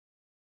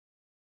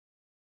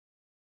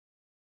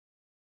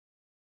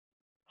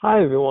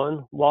Hi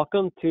everyone,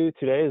 welcome to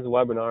today's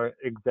webinar,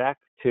 Exact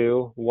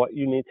 2, What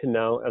You Need to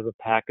Know as a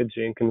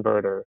Packaging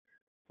Converter.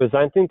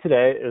 Presenting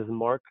today is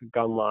Mark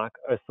Gunlock,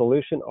 a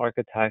solution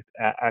architect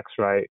at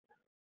X-Rite.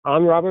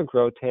 I'm Robert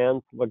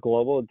Grotans, the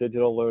Global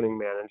Digital Learning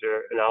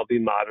Manager, and I'll be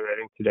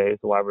moderating today's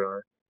webinar.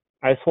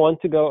 I just want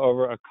to go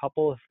over a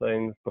couple of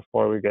things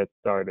before we get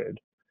started.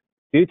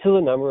 Due to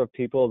the number of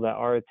people that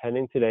are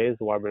attending today's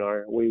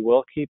webinar, we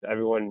will keep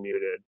everyone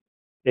muted.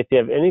 If you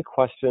have any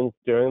questions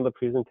during the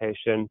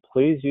presentation,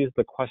 please use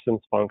the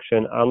questions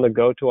function on the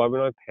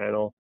GoToWebinar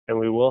panel, and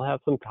we will have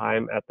some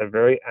time at the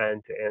very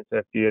end to answer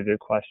a few of your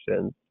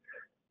questions.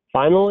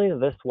 Finally,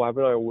 this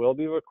webinar will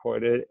be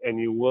recorded, and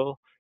we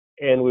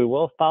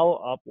will follow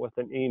up with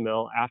an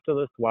email after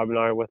this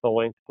webinar with a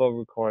link to the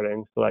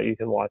recording so that you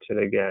can watch it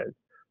again.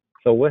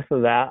 So with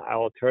that, I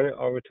will turn it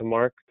over to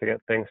Mark to get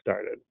things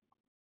started.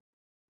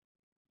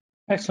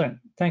 Excellent.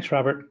 Thanks,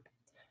 Robert.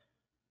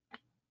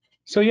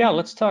 So yeah,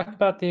 let's talk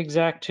about the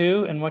eXact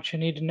 2 and what you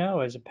need to know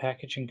as a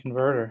packaging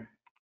converter.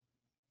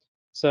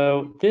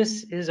 So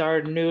this is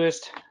our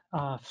newest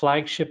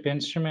flagship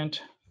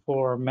instrument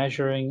for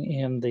measuring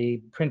in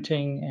the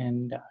printing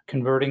and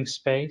converting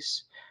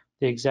space,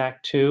 the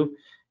eXact 2.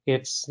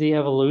 It's the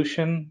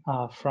evolution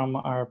from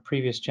our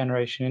previous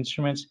generation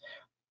instruments,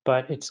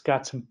 but it's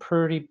got some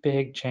pretty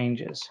big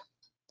changes.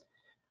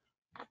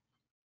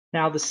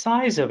 Now the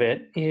size of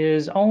it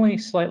is only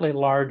slightly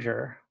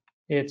larger.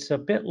 It's a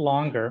bit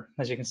longer,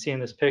 as you can see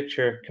in this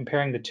picture,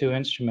 comparing the two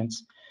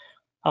instruments,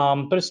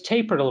 but it's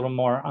tapered a little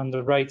more on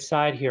the right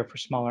side here for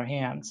smaller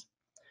hands.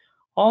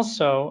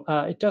 Also,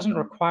 it doesn't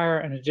require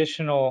an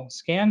additional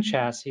scan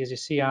chassis, as you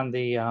see on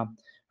the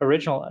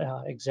original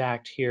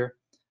eXact here.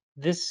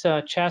 This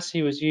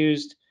chassis was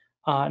used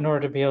in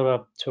order to be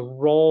able to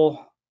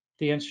roll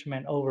the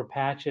instrument over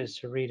patches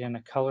to read in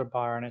a color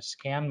bar in a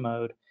scan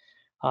mode.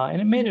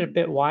 And it made it a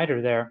bit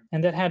wider there,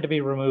 and that had to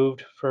be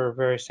removed for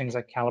various things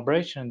like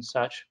calibration and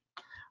such.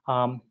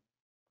 Or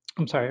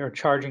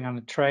charging on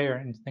the tray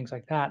and things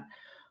like that.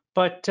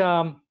 But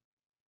with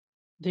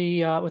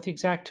the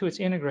eXact 2, it's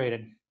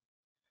integrated.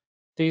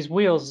 These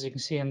wheels, as you can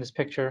see in this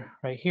picture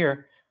right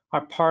here,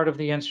 are part of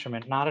the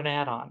instrument, not an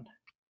add-on.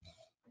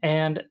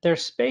 And they're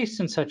spaced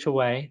in such a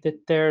way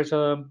that there's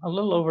a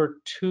little over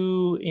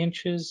 2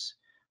 inches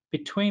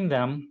between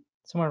them,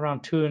 somewhere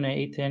around 2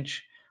 1/8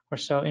 inch or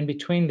so in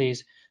between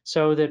these,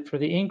 so that for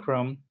the ink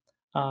room,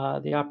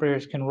 the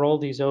operators can roll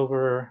these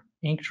over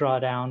ink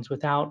drawdowns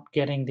without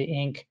getting the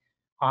ink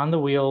on the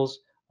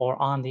wheels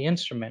or on the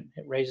instrument.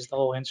 It raises the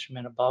whole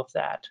instrument above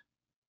that.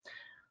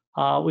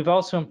 We've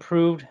also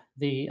improved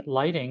the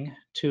lighting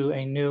to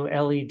a new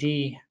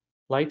LED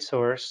light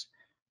source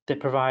that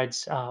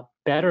provides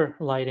better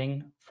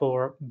lighting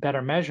for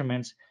better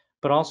measurements,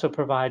 but also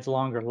provides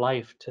longer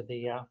life to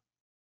the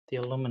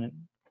illuminant.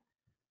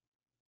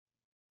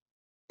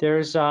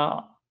 There's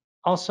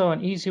also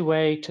an easy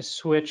way to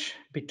switch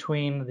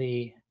between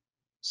the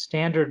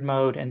standard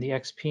mode and the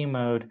XP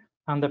mode.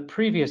 On the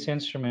previous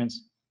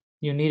instruments,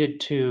 you needed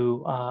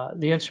to,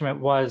 the instrument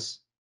was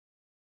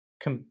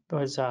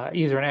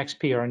either an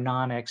XP or a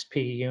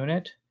non-XP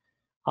unit.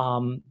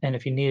 And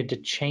if you needed to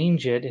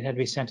change it, it had to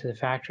be sent to the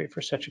factory for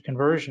such a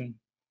conversion.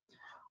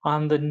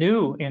 On the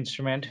new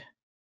instrument,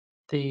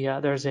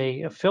 there's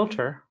a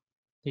filter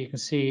that you can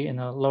see in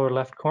the lower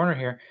left corner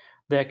here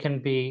that can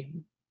be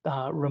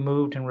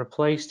removed and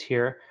replaced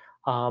here.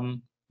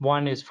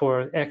 One is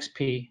for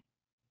XP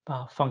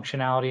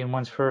functionality and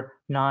one's for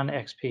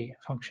non-XP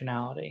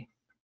functionality.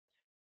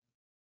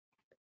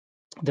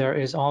 There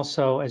is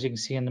also, as you can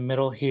see in the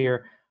middle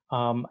here,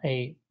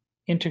 a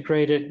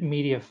integrated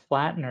media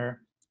flattener,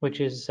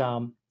 which is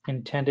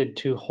intended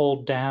to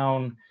hold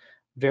down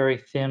very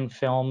thin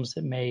films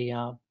that may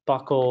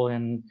buckle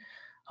and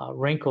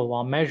wrinkle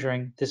while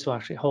measuring. This will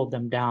actually hold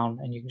them down,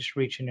 and you can just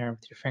reach in there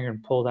with your finger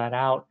and pull that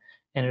out,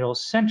 and it'll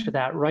center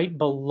that right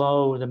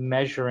below the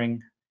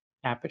measuring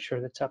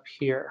aperture that's up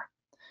here.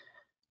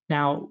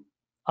 Now,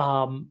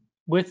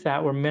 with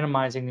that, we're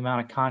minimizing the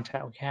amount of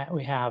contact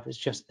we have. Is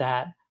just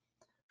that.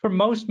 For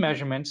most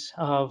measurements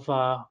of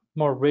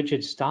more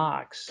rigid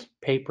stocks,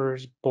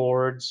 papers,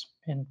 boards,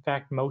 in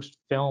fact, most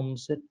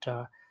films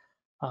that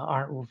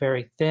aren't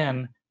very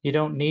thin, you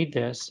don't need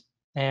this,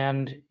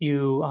 and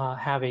you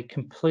have a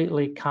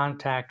completely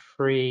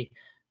contact-free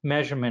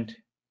measurement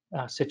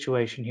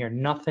situation here.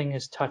 Nothing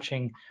is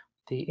touching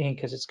the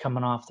ink as it's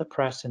coming off the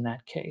press in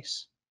that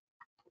case.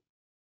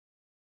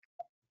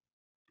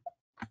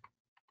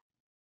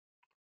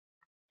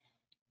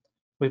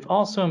 We've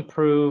also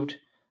improved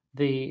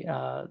the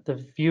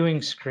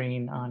viewing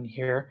screen on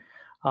here.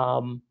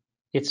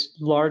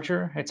 It's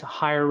larger, it's a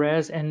higher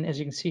res, and as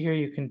you can see here,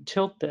 you can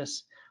tilt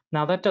this.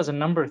 Now that does a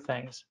number of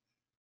things.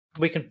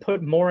 We can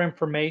put more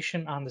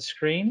information on the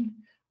screen.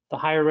 The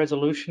higher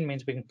resolution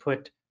means we can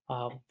put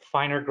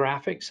finer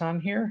graphics on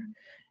here.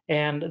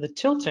 And the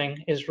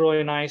tilting is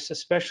really nice,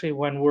 especially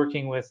when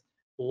working with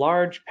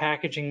large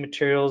packaging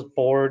materials,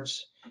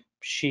 boards,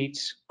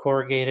 sheets,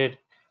 corrugated,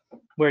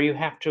 where you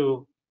have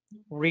to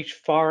reach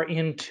far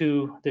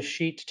into the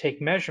sheet to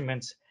take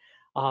measurements.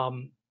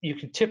 you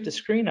can tip the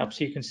screen up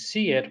so you can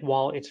see it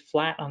while it's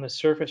flat on the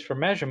surface for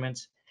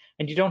measurements,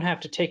 and you don't have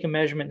to take a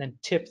measurement and then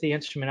tip the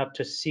instrument up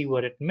to see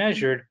what it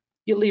measured.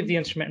 You leave the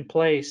instrument in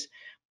place,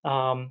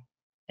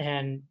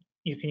 and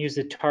you can use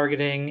the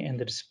targeting and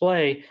the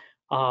display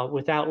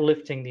without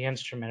lifting the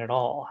instrument at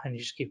all, and you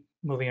just keep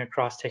moving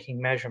across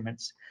taking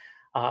measurements.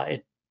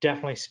 It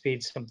definitely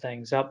speeds some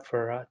things up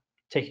for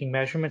taking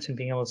measurements and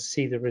being able to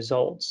see the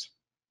results.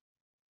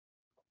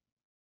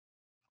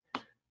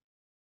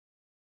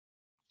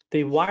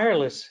 The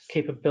wireless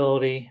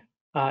capability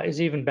is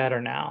even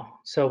better now.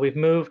 So we've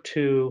moved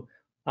to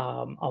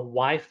a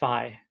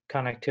Wi-Fi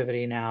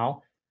connectivity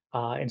now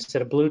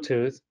instead of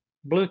Bluetooth.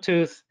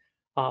 Bluetooth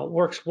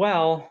works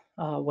well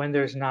when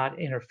there's not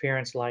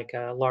interference like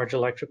large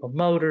electrical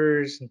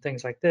motors and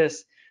things like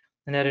this,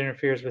 and that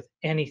interferes with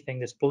anything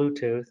that's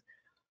Bluetooth.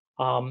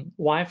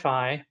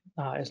 Wi-Fi,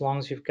 as long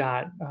as you've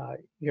got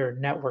your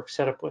network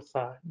set up with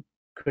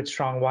good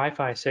strong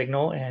Wi-Fi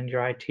signal and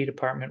your IT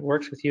department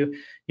works with you,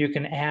 you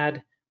can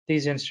add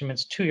these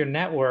instruments to your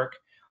network,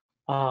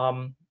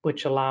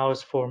 which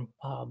allows for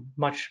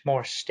much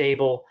more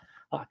stable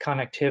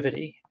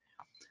connectivity.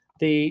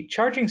 The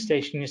charging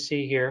station you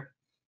see here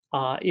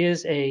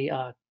is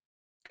a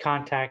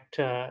contact.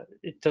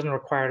 It doesn't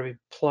require to be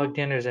plugged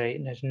in.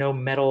 There's no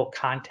metal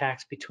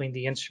contacts between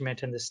the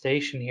instrument and the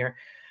station here,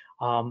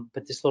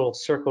 but this little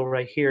circle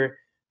right here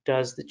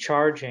does the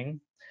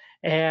charging.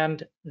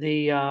 And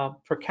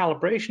for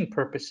calibration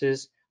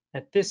purposes,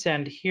 at this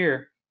end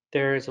here,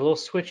 there's a little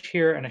switch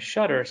here and a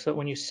shutter, so that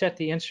when you set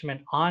the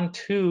instrument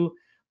onto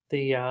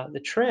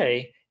the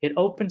tray, it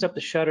opens up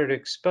the shutter to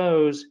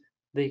expose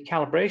the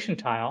calibration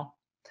tile.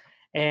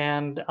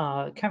 And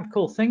kind of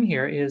cool thing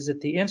here is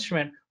that the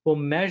instrument will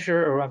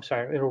measure, or I'm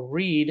sorry, it'll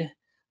read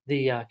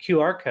the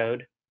QR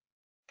code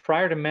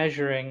prior to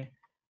measuring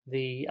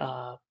the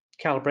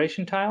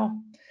calibration tile.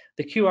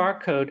 The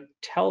QR code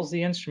tells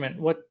the instrument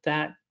what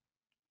that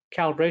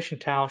calibration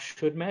tile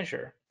should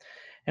measure.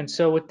 And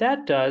so what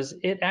that does,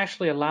 it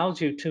actually allows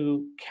you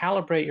to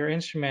calibrate your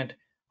instrument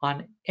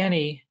on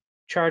any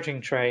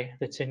charging tray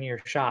that's in your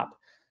shop.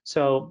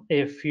 So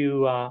if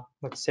you,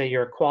 let's say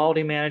you're a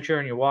quality manager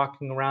and you're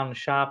walking around the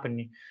shop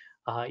and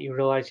you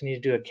realize you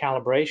need to do a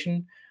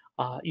calibration,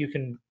 you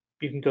can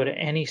go to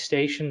any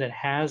station that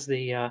has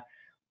the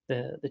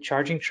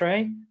charging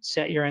tray,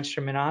 set your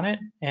instrument on it,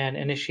 and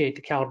initiate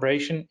the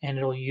calibration, and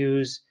it'll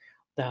use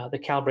the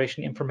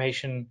calibration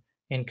information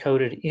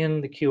encoded in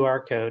the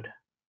QR code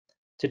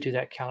to do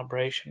that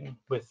calibration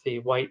with the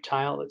white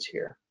tile that's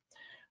here.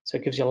 So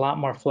it gives you a lot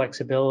more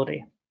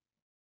flexibility.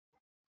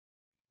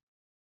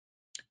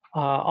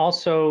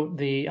 Also, on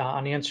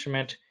the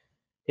instrument,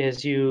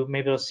 is you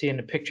maybe you'll see in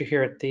the picture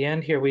here at the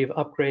end here, we've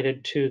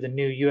upgraded to the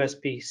new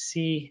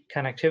USB-C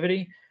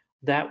connectivity.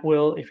 That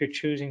will, if you're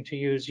choosing to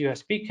use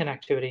USB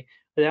connectivity,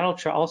 that'll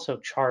also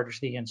charge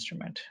the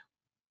instrument.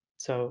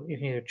 So you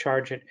can either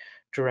charge it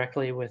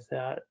directly with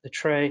the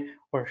tray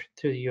or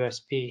through the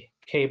USB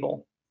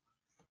cable.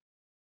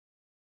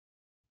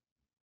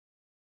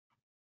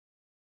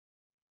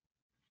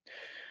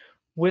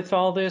 With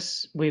all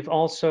this, we've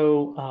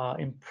also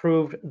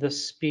improved the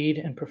speed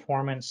and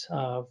performance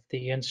of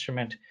the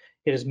instrument.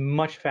 It is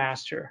much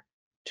faster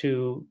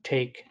to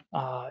take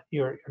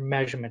your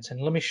measurements, and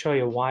let me show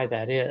you why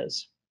that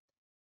is.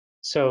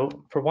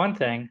 So for one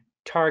thing,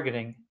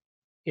 targeting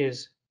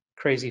is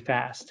crazy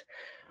fast.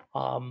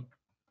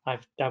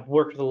 I've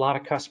worked with a lot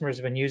of customers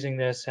who've been using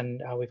this,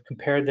 and we've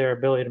compared their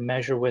ability to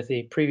measure with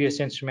the previous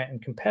instrument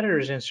and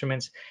competitors'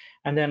 instruments,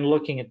 and then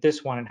looking at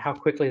this one and how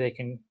quickly they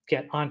can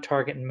get on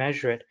target and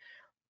measure it.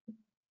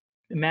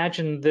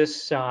 Imagine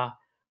this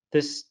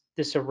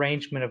this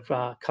arrangement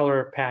of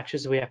color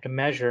patches that we have to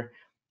measure.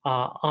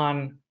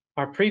 On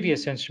our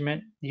previous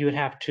instrument, you would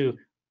have to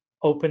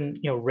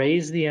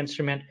raise the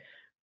instrument,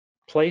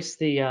 place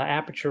the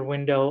aperture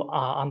window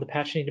on the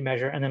patch you need to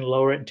measure, and then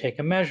lower it and take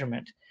a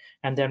measurement.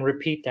 And then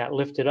repeat that,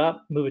 lift it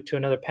up, move it to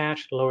another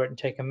patch, lower it and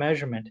take a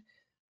measurement.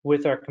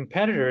 With our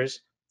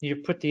competitors, you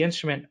put the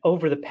instrument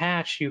over the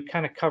patch, you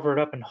kind of cover it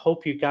up and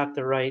hope you got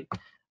the right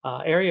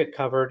area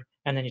covered,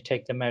 and then you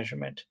take the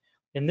measurement.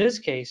 In this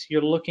case,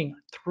 you're looking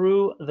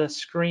through the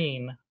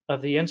screen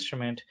of the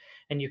instrument,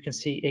 and you can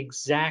see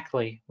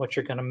exactly what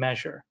you're going to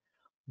measure.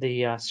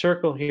 The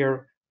circle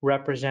here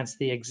represents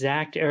the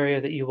exact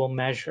area that you will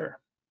measure.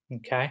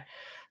 Okay,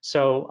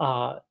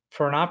 so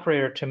for an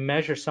operator to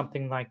measure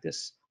something like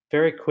this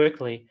very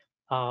quickly,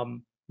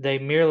 they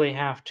merely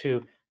have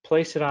to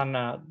place it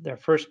on their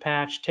first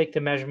patch, take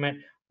the measurement,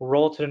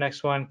 roll to the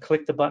next one,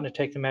 click the button to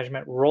take the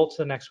measurement, roll to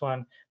the next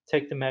one,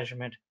 take the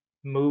measurement,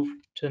 move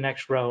to the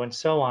next row, and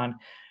so on.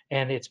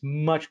 And it's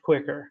much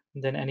quicker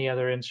than any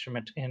other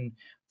instrument in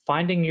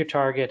finding your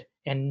target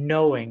and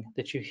knowing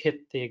that you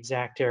hit the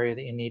exact area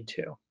that you need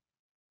to.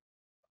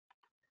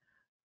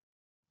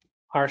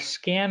 Our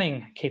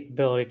scanning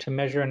capability to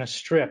measure in a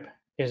strip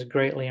is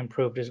greatly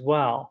improved as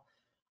well.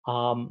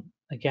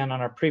 Again,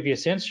 on our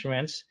previous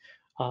instruments,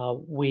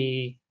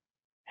 we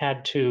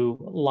had to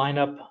line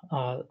up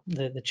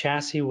the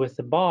chassis with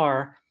the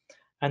bar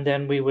and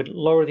then we would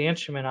lower the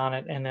instrument on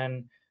it and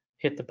then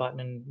hit the button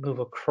and move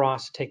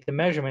across to take the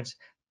measurements.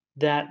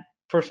 That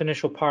first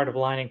initial part of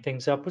lining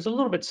things up was a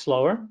little bit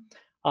slower.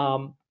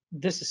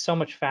 This is so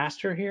much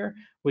faster here.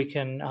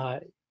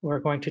 We're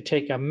going to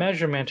take a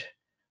measurement.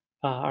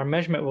 Our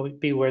measurement will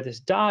be where this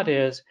dot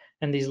is,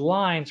 and these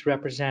lines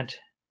represent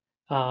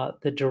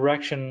the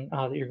direction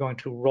that you're going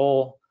to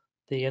roll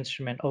the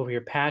instrument over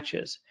your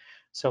patches.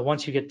 So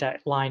once you get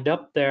that lined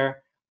up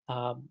there,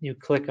 you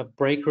click a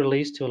brake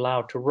release to allow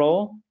it to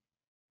roll.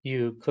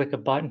 You click a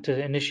button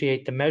to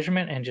initiate the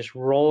measurement and just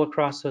roll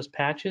across those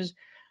patches,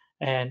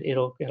 and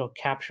it'll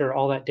capture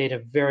all that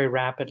data very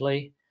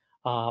rapidly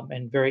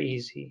and very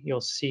easy.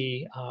 You'll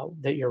see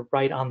that you're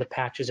right on the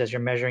patches as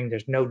you're measuring.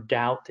 There's no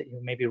doubt that you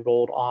maybe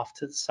rolled off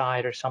to the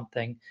side or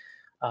something.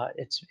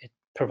 It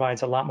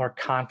provides a lot more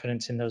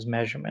confidence in those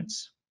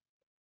measurements.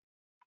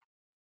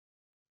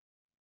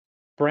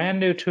 Brand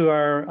new to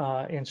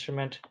our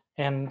instrument,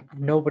 and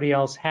nobody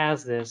else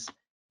has this,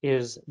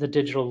 is the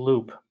digital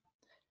loop.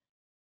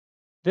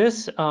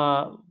 This, there's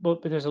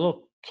a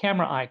little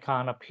camera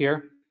icon up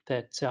here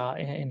that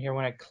in here,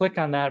 when I click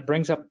on that, it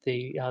brings up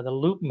the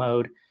loop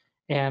mode,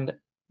 and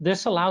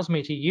this allows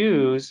me to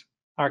use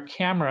our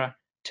camera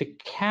to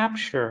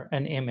capture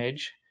an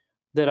image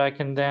that I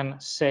can then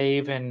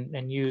save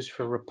and use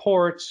for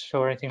reports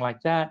or anything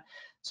like that.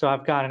 So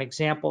I've got an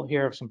example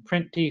here of some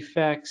print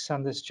defects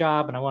on this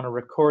job, and I want to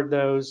record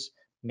those,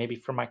 maybe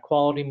for my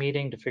quality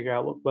meeting to figure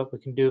out what we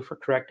can do for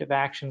corrective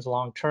actions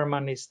long term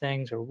on these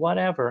things or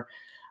whatever.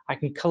 I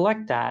can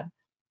collect that.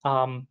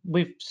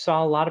 We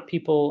saw a lot of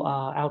people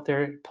out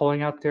there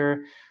pulling out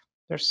their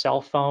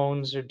cell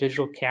phones or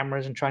digital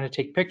cameras and trying to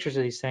take pictures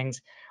of these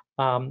things.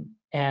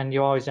 And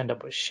you always end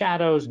up with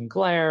shadows and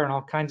glare and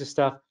all kinds of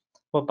stuff.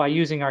 Well, by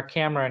using our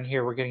camera in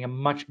here, we're getting a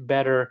much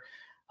better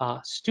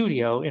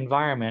studio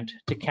environment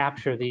to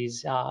capture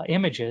these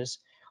images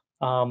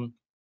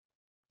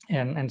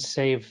and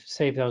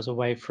save those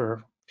away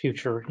for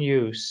future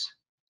use.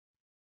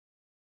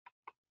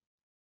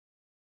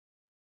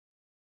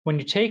 When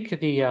you take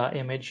the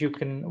image, you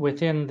can,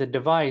 within the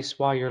device,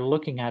 while you're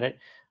looking at it,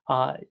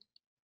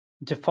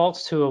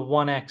 defaults to a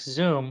 1x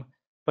zoom,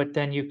 but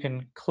then you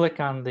can click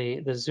on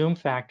the zoom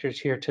factors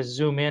here to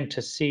zoom in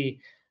to see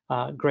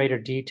greater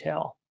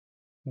detail.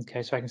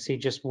 Okay, so I can see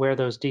just where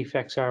those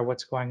defects are,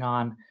 what's going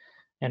on,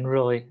 and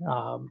really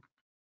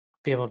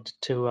be able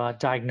to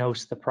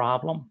diagnose the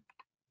problem.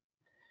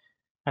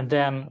 And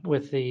then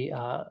with the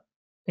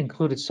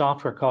included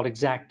software called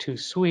eXact 2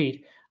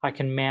 Suite, I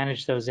can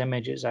manage those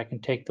images. I can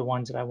take the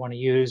ones that I want to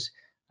use.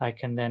 I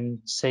can then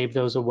save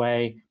those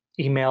away,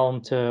 email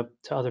them to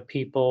other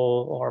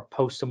people, or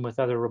post them with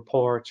other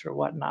reports or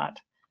whatnot.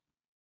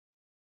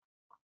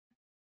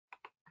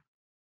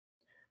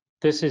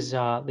 This is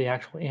the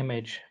actual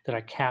image that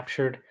I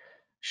captured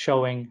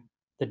showing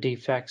the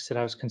defects that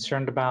I was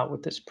concerned about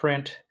with this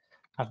print.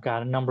 I've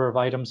got a number of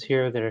items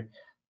here that are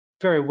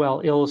very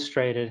well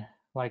illustrated,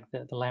 like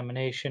the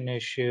lamination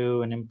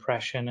issue and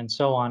impression and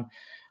so on,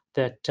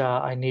 that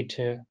I need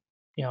to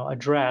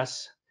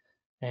address.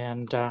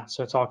 And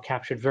so it's all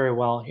captured very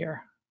well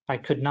here. I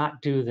could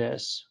not do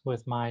this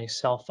with my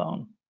cell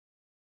phone.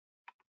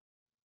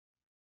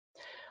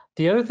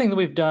 The other thing that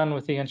we've done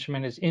with the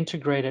instrument is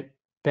integrate it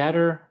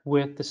better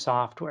with the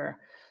software.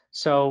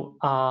 So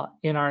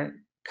in our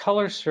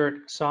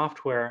ColorCert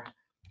software,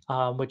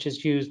 which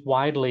is used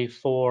widely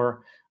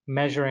for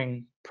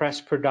measuring press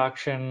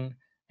production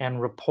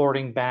and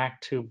reporting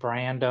back to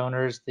brand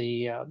owners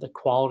the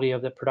quality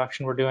of the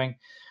production we're doing.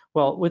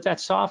 Well, with that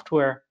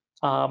software,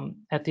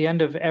 at the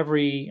end of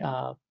every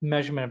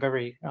measurement of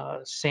every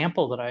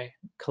sample that I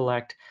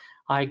collect,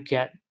 I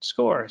get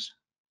scores.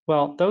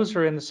 Well, those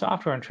are in the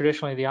software, and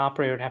traditionally the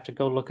operator would have to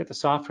go look at the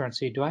software and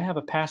see, do I have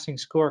a passing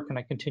score? Can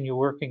I continue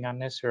working on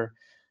this, or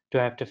do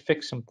I have to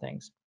fix some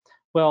things?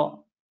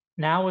 Well,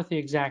 now with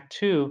the eXact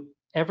 2,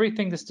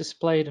 everything that's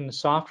displayed in the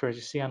software, as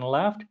you see on the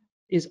left,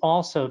 is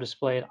also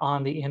displayed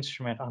on the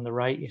instrument on the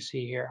right, you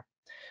see here.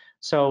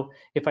 So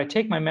if I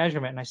take my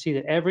measurement and I see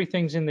that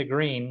everything's in the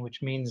green,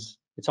 which means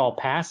it's all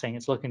passing,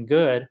 it's looking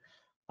good,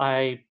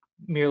 I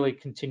merely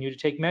continue to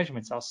take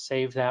measurements. I'll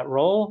save that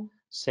roll,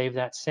 save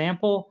that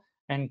sample,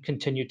 and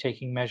continue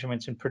taking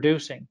measurements and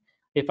producing.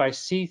 If I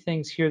see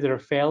things here that are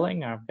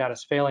failing, or I've got a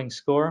failing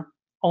score,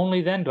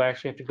 only then do I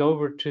actually have to go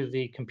over to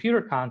the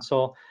computer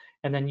console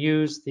and then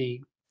use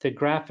the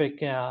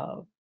graphic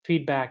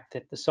feedback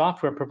that the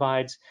software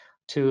provides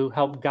to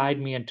help guide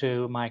me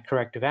into my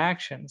corrective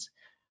actions.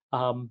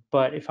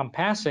 But if I'm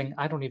passing,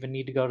 I don't even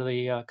need to go to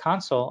the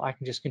console. I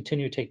can just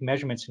continue to take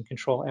measurements and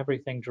control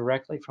everything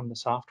directly from the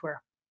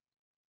software.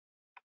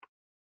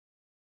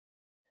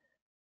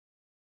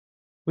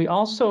 We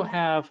also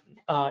have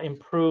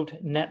improved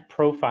Net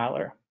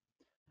Profiler.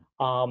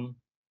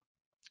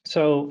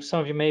 So some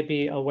of you may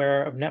be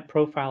aware of Net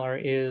Profiler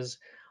is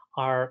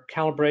our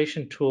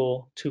calibration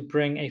tool to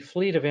bring a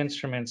fleet of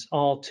instruments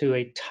all to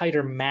a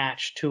tighter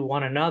match to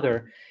one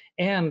another,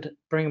 and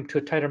bring them to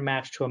a tighter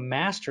match to a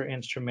master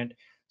instrument,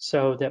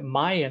 so that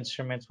my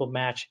instruments will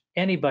match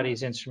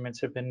anybody's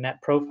instruments that have been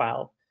net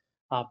profiled.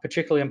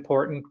 particularly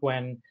important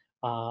when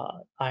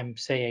I'm,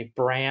 say, a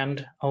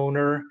brand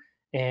owner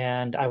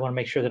and I want to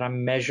make sure that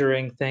I'm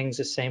measuring things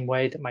the same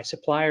way that my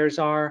suppliers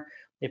are.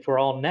 If we're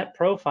all net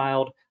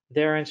profiled,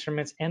 their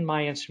instruments and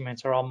my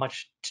instruments are all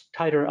much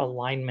tighter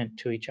alignment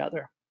to each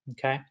other,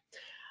 okay?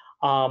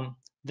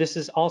 This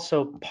is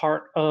also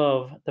part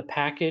of the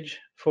package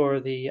for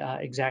the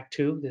eXact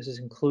 2. This is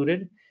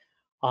included.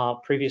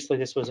 Previously,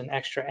 this was an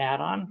extra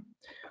add-on.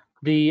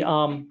 The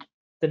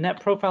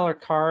net profiler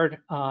card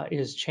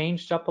is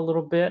changed up a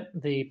little bit.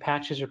 The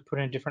patches are put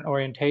in a different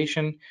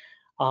orientation.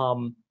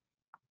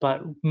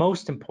 But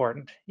most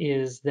important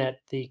is that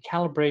the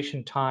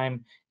calibration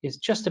time is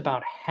just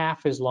about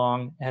half as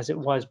long as it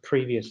was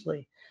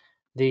previously.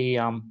 The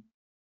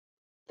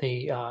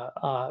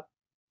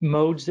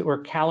modes that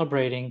we're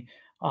calibrating,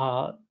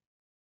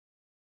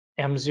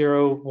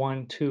 M0,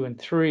 1, 2, and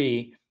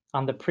 3,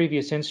 on the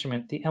previous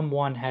instrument, the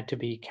M1 had to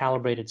be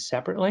calibrated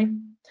separately.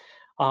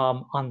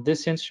 On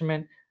this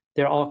instrument,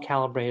 they're all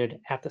calibrated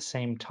at the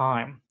same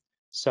time.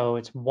 So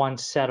it's one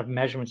set of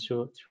measurements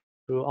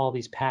through all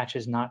these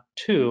patches, not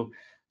two.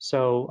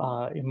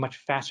 So much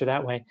faster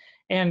that way.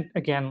 And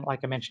again,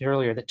 like I mentioned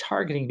earlier, the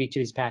targeting of each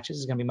of these patches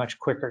is going to be much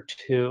quicker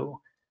too.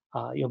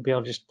 You'll be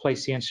able to just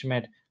place the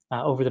instrument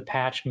over the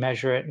patch,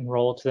 measure it, and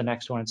roll to the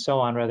next one, and so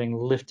on, rather than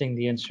lifting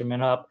the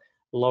instrument up,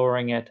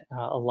 lowering it,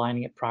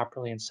 aligning it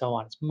properly, and so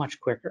on. It's much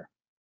quicker.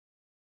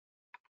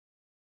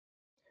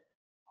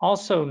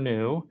 Also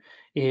new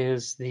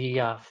is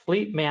the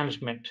fleet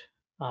management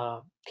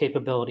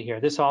capability here.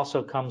 This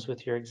also comes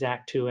with your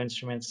eXact 2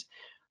 instruments.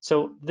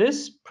 So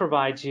this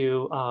provides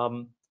you,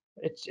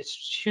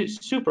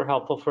 it's super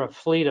helpful for a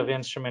fleet of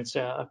instruments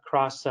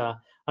across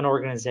an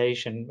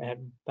organization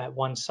at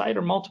one site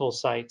or multiple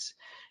sites.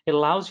 It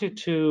allows you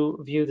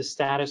to view the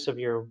status of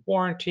your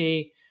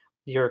warranty,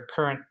 your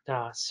current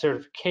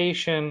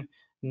certification,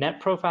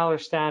 net profiler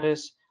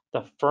status,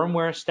 the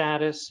firmware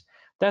status.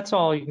 That's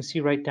all you can see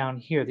right down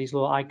here. These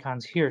little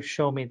icons here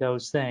show me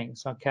those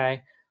things,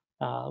 okay?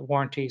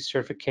 Warranty,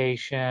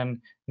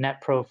 certification,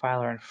 net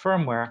profiler, and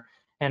firmware.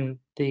 And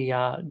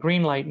the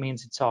green light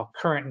means it's all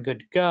current and good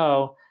to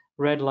go.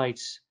 Red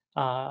lights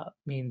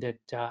mean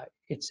that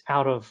it's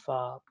out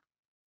of,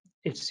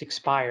 it's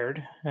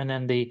expired. And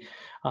then the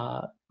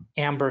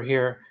amber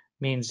here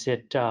means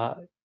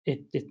that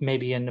it may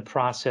be in the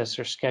process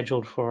or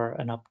scheduled for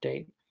an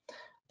update.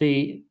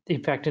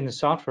 In fact, in the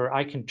software,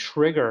 I can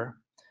trigger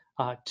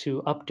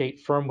to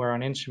update firmware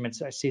on instruments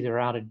that I see that are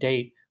out of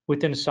date.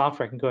 Within the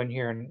software, I can go in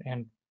here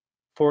and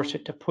force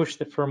it to push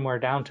the firmware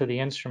down to the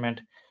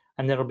instrument,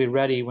 and then it'll be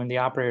ready when the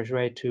operator is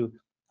ready to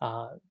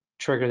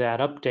trigger that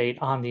update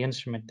on the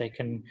instrument. They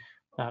can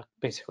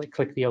basically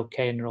click the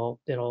OK, and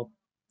it'll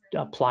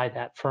apply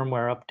that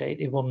firmware update.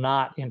 It will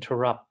not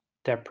interrupt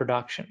their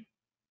production.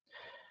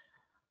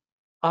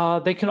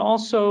 They can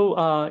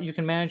also, you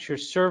can manage your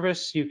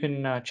service, you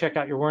can check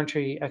out your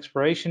warranty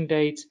expiration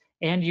dates,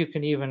 and you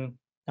can even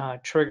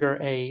trigger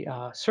a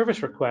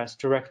service request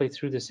directly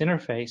through this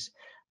interface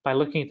by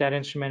looking at that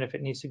instrument. If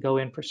it needs to go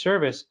in for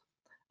service,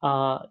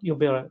 you'll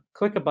be able to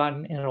click a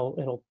button and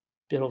it'll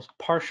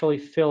partially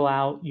fill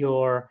out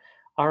your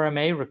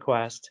RMA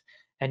request,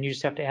 and you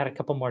just have to add a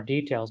couple more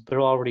details, but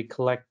it'll already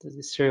collect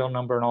the serial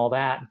number and all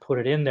that and put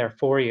it in there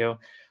for you.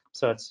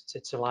 So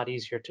it's a lot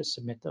easier to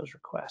submit those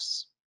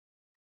requests.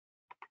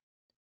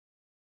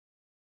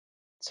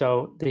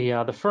 So the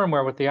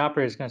firmware, what the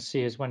operator is going to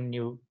see is when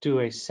you do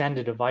a send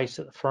a device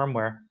to the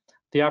firmware,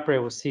 the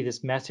operator will see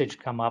this message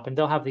come up, and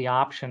they'll have the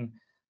option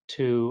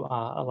to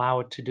allow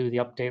it to do the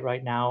update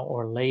right now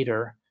or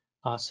later,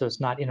 so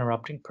it's not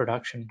interrupting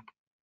production.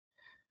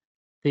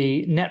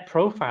 The net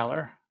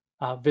profiler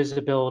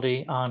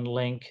visibility on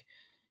link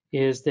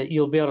is that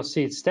you'll be able to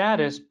see its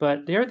status,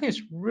 but the other thing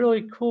that's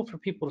really cool for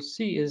people to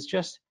see is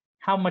just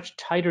how much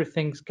tighter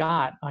things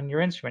got on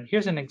your instrument.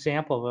 Here's an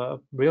example of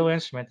a real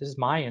instrument. This is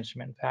my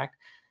instrument, in fact,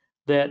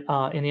 that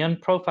in the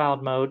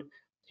unprofiled mode,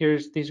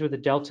 these were the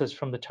deltas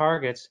from the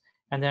targets,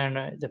 and then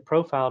in the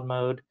profiled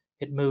mode,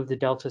 it moved the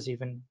deltas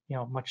even,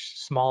 much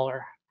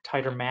smaller,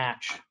 tighter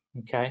match.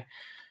 Okay,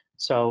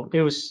 so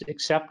it was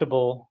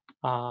acceptable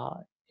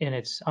in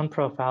its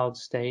unprofiled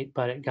state,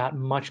 but it got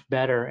much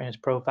better in its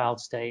profiled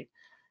state.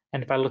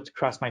 And if I looked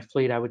across my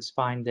fleet, I would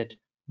find that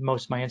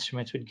most of my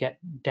instruments would get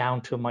down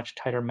to a much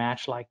tighter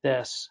match like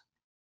this.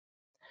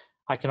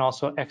 I can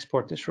also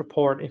export this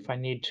report if I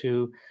need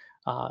to,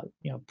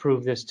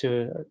 prove this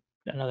to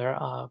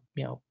another,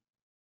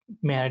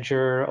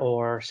 manager,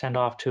 or send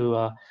off to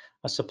a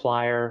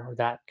supplier, or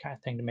that kind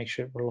of thing, to make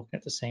sure we're looking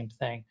at the same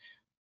thing.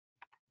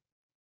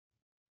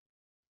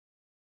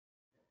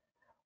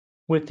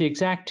 With the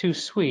eXact 2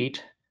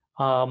 suite,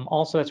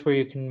 also that's where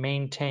you can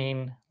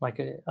maintain like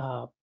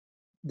a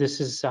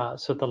this is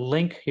so the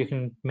link, you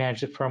can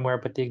manage the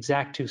firmware, but the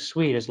eXact 2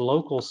 suite is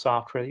local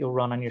software that you'll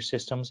run on your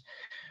systems,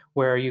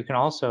 where you can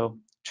also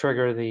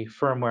trigger the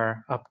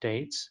firmware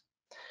updates.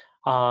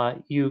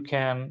 You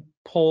can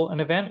pull an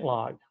event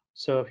log.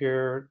 So if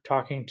you're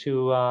talking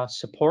to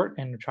support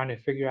and trying to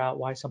figure out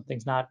why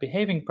something's not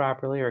behaving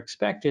properly or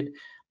expected,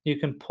 you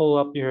can pull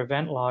up your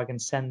event log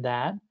and send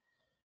that.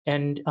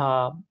 And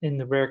in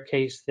the rare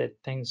case that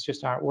things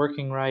just aren't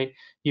working right,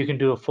 you can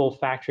do a full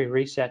factory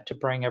reset to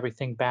bring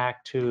everything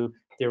back to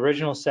the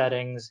original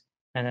settings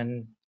and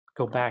then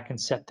go back and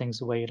set things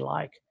the way you'd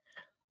like.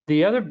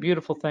 The other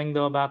beautiful thing,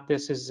 though, about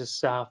this is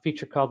this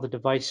feature called the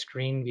device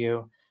screen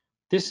view.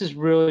 This is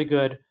really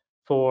good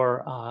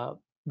for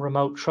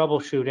remote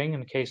troubleshooting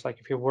in a case like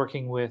if you're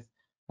working with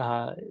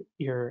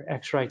your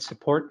X-Rite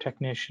support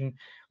technician.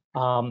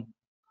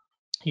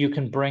 You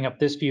can bring up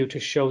this view to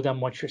show them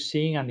what you're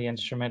seeing on the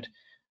instrument.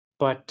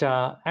 But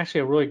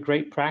actually, a really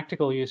great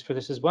practical use for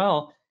this as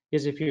well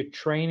is if you're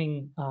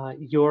training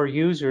your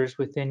users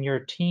within your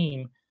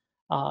team,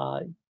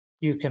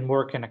 you can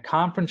work in a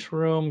conference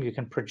room. You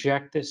can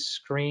project this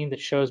screen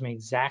that shows me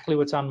exactly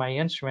what's on my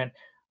instrument,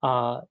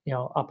 up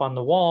on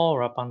the wall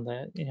or up on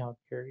the,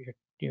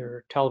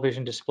 your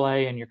television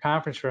display in your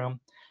conference room.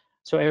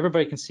 So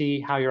everybody can see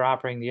how you're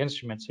operating the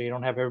instrument. So you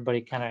don't have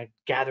everybody kind of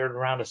gathered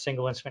around a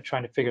single instrument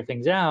trying to figure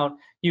things out.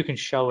 You can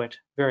show it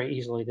very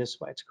easily this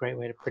way. It's a great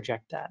way to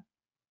project that.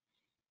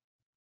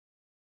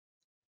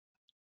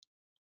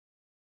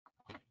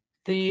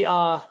 The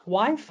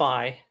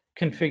Wi-Fi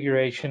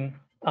configuration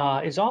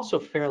is also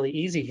fairly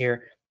easy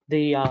here.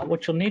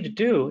 What you'll need to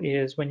do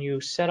is when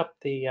you set up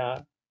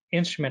the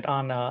instrument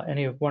on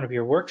any of one of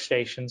your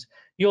workstations,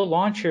 you'll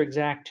launch your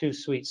eXact 2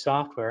 suite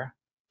software,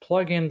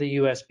 plug in the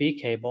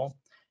USB cable,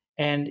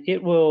 and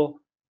it will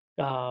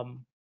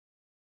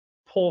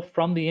pull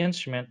from the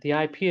instrument the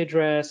IP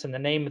address and the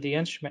name of the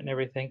instrument and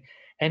everything,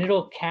 and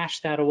it'll cache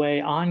that away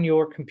on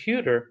your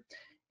computer.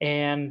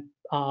 And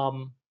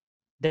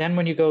then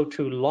when you go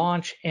to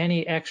launch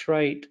any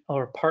X-Rite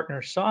or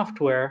partner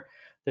software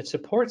that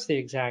supports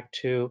the eXact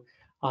 2,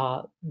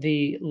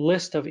 the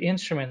list of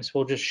instruments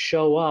will just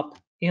show up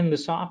in the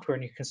software,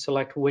 and you can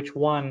select which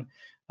one,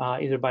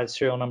 either by the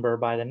serial number or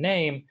by the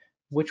name,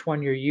 which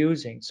one you're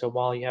using. So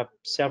while you have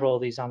several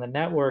of these on the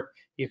network,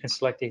 you can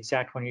select the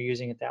exact one you're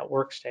using at that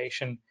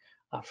workstation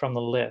from the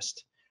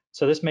list.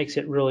 So this makes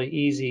it really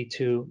easy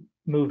to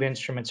move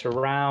instruments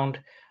around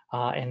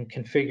and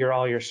configure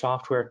all your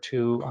software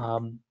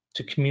to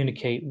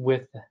communicate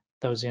with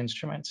those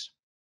instruments.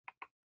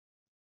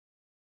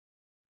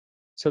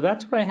 So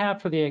that's what I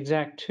have for the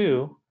eXact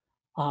 2.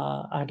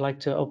 I'd like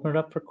to open it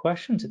up for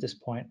questions at this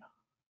point.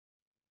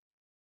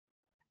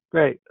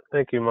 Great.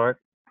 Thank you, Mark.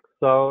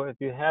 So if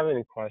you have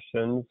any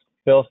questions,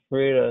 feel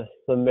free to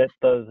submit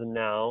those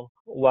now.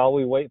 While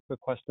we wait for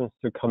questions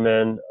to come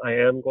in, I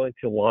am going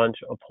to launch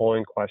a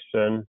polling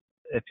question.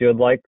 If you would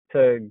like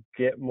to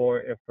get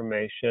more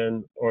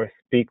information or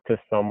speak to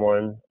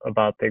someone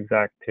about the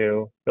eXact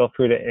 2, feel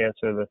free to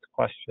answer this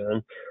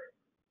question,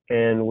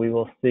 and we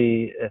will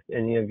see if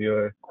any of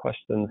your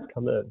questions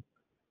come in.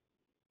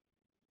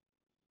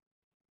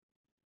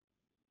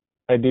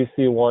 I do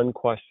see one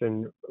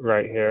question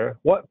right here.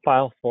 What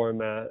file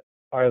format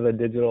are the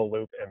digital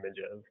loop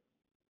images?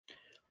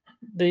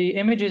 The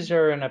images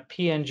are in a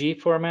PNG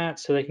format,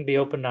 so they can be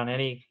opened on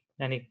any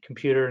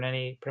computer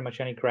and pretty much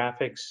any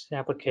graphics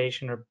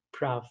application or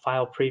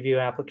file preview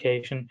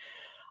application.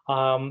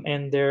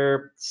 And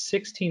they're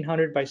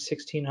 1600 by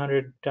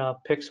 1600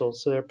 pixels,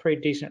 so they're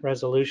pretty decent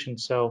resolution.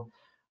 So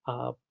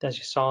as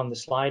you saw on the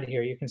slide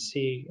here, you can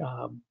see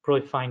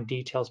really fine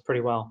details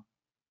pretty well.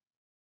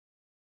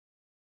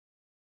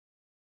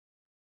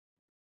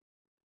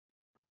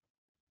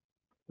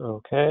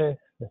 Okay,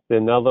 I see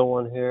another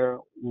one here.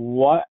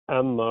 What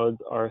M modes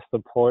are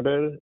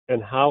supported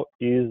and how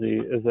easy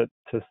is it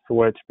to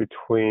switch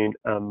between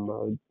M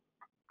modes?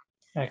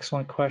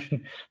 Excellent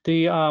question.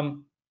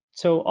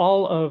 So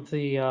all of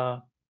the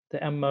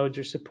M modes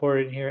are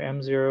supported here,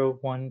 M0,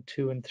 1,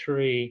 2, and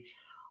 3,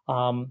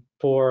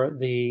 for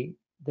the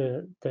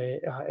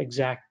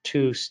eXact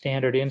 2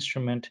 standard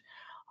instrument.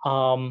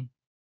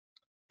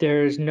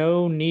 There's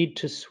no need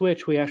to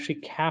switch. We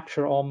actually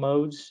capture all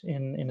modes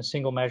in a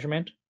single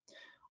measurement.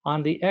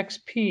 On the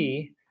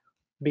XP,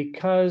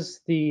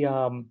 because we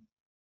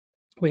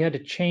had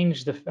to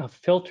change the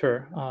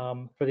filter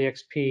for the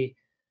XP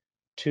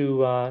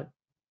to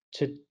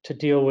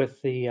deal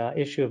with the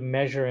issue of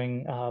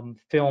measuring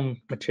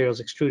film materials,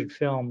 extruded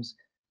films,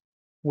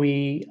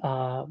 we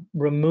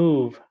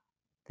remove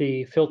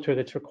the filter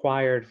that's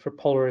required for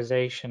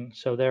polarization.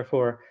 So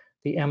therefore,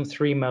 the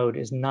M3 mode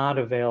is not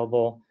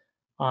available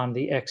on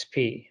the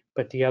XP,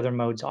 but the other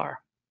modes are.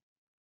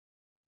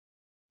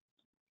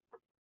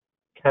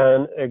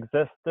 Can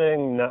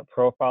existing net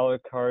profiler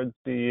cards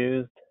be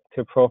used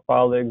to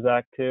profile the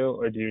eXact 2,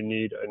 or do you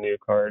need a new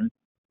card?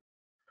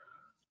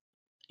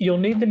 You'll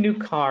need the new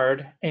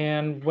card,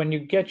 and when you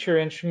get your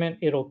instrument,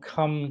 it'll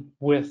come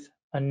with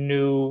a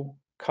new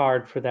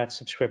card for that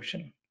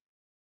subscription.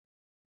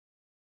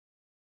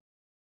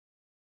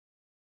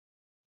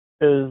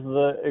 Is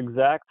the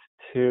eXact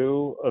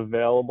 2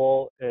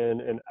 available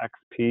in an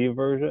XP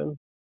version?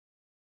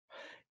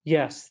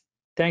 Yes,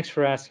 thanks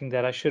for asking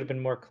that. I should have been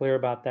more clear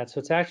about that. So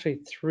it's actually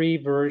 3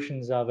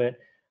 versions of it.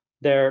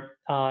 There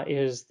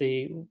is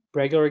the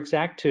regular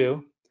eXact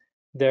 2,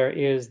 there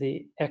is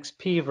the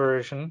XP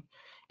version,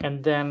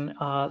 And then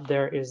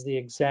there is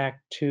the eXact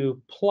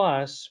 2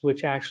 Plus,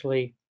 which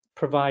actually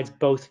provides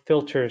both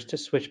filters to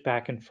switch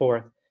back and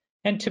forth.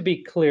 And to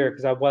be clear,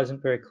 because I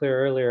wasn't very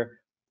clear earlier,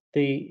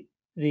 the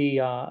the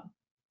uh,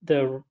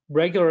 the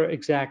regular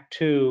eXact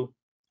 2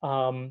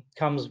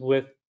 comes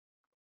with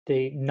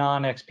the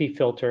non-XP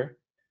filter.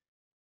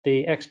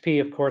 The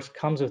XP, of course,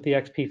 comes with the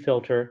XP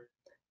filter,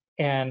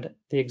 and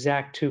the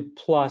eXact 2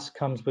 Plus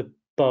comes with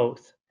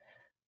both.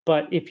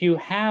 But if you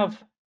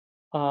have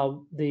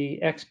the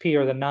XP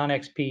or the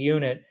non-XP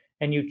unit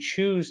and you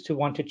choose to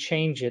want to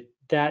change it,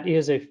 that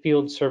is a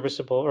field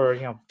serviceable or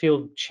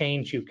field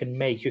change you can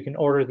make. You can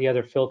order the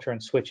other filter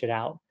and switch it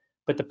out,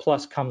 but the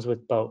Plus comes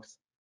with both.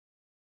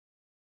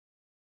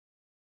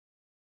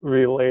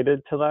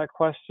 Related to that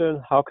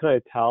question, how can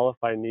I tell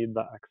if I need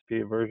the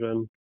XP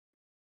version?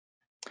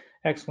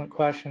 Excellent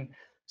question.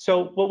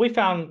 So what we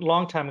found a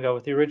long time ago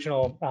with the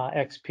original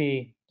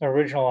XP, or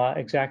original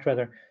eXact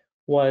rather,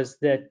 was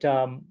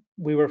that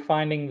we were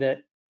finding that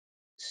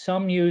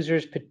some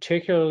users,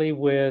 particularly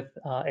with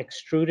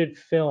extruded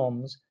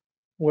films,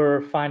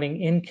 were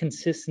finding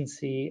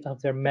inconsistency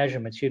of their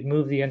measurements. You'd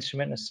move the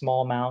instrument in a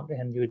small amount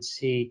and you would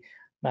see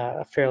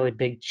a fairly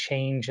big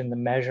change in the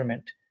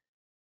measurement.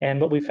 And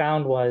what we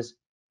found was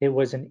it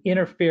was an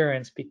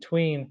interference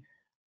between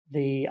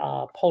the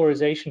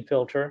polarization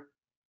filter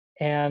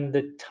and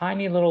the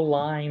tiny little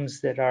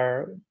lines that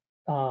are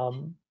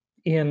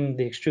in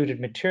the extruded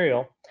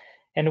material.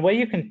 And the way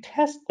you can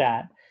test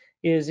that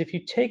is if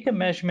you take a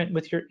measurement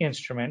with your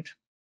instrument,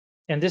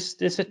 and this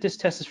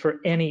test is for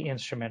any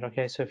instrument,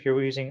 okay? So if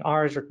you're using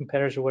ours or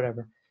competitors or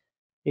whatever,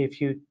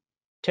 if you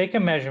take a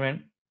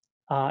measurement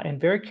and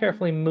very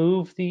carefully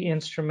move the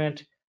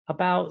instrument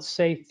about,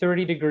 say,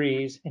 30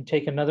 degrees and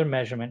take another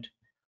measurement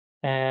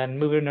and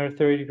move it another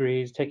 30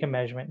 degrees, take a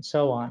measurement, and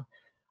so on.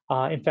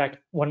 In fact,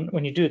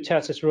 when you do a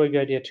test, it's a really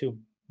good idea to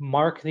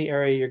mark the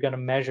area you're going to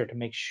measure to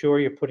make sure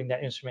you're putting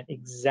that instrument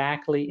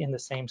exactly in the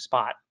same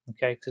spot,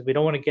 okay? Because we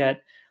don't want to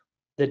get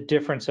the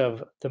difference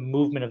of the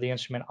movement of the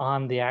instrument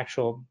on the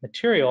actual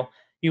material.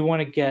 You want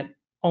to get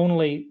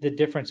only the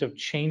difference of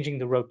changing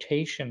the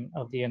rotation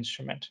of the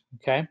instrument,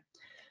 okay?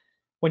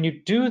 When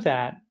you do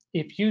that,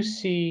 if you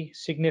see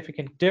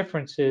significant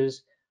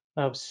differences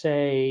of,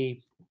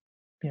 say,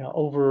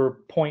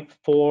 over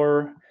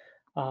 0.4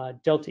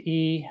 delta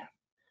E,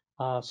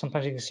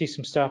 sometimes you can see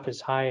some stuff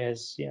as high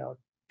as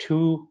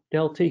 2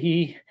 delta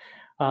E,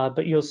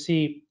 but you'll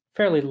see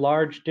fairly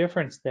large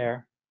difference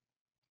there.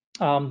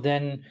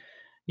 Then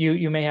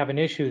you may have an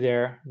issue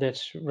there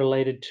that's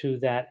related to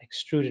that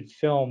extruded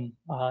film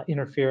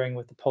interfering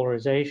with the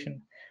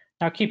polarization.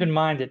 Now keep in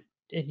mind that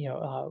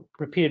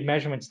repeated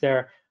measurements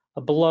there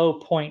below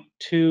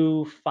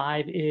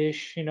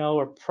 0.25-ish,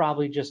 are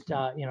probably just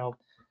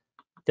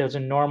those are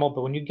normal.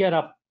 But when you get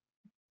up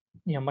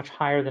much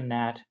higher than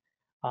that,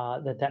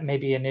 that may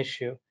be an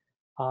issue.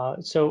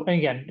 So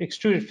again,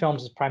 extruded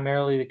films is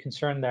primarily the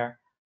concern there.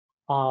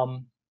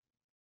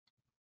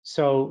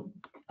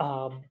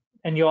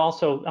 And you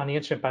also, on the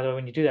instrument, by the way,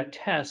 when you do that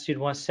test, you'd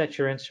want to set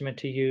your instrument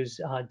to use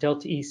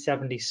delta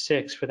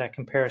E76 for that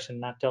comparison,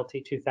 not delta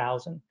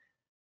E2000,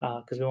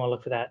 because we want to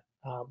look for that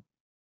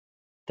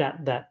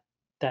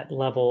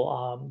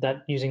level,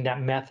 that using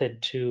that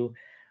method to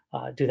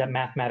do that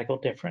mathematical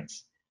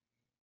difference.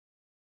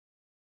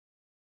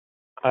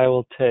 I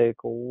will take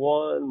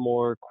one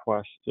more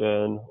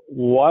question.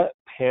 What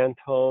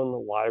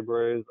Pantone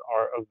libraries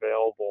are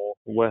available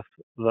with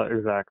the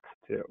eXact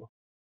 2?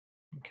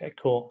 Okay,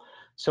 cool.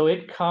 So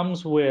it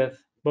comes with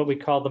what we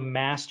call the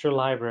master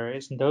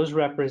libraries, and those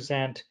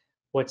represent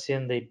what's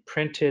in the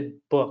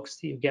printed books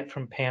that you get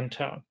from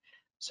Pantone.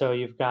 So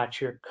you've got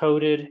your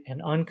coded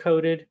and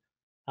uncoded,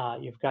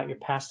 you've got your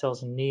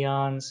pastels and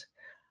neons.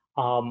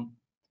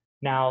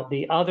 Now,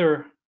 the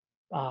other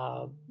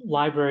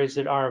libraries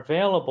that are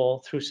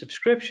available through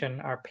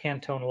subscription are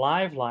Pantone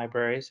Live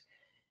libraries,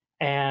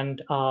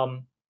 and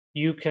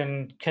you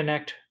can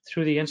connect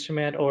through the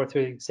instrument or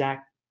through the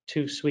eXact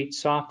 2 Suite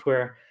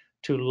software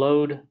to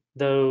load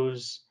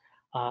those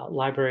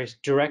libraries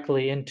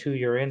directly into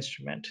your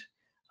instrument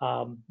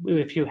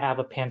if you have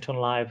a Pantone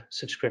Live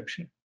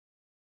subscription.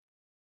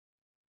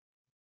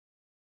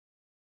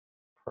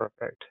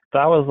 Perfect.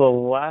 That was the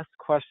last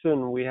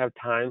question we have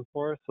time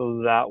for,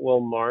 so that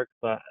will mark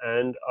the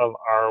end of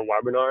our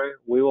webinar.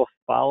 We will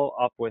follow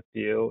up with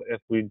you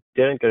if we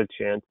didn't get a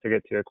chance to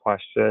get to your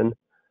question.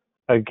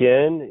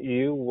 Again,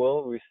 you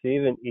will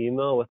receive an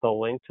email with a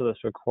link to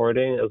this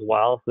recording as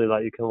well so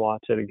that you can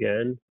watch it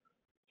again.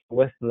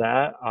 With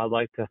that, I'd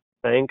like to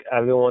thank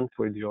everyone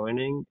for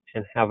joining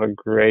and have a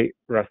great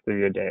rest of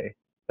your day.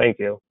 Thank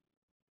you.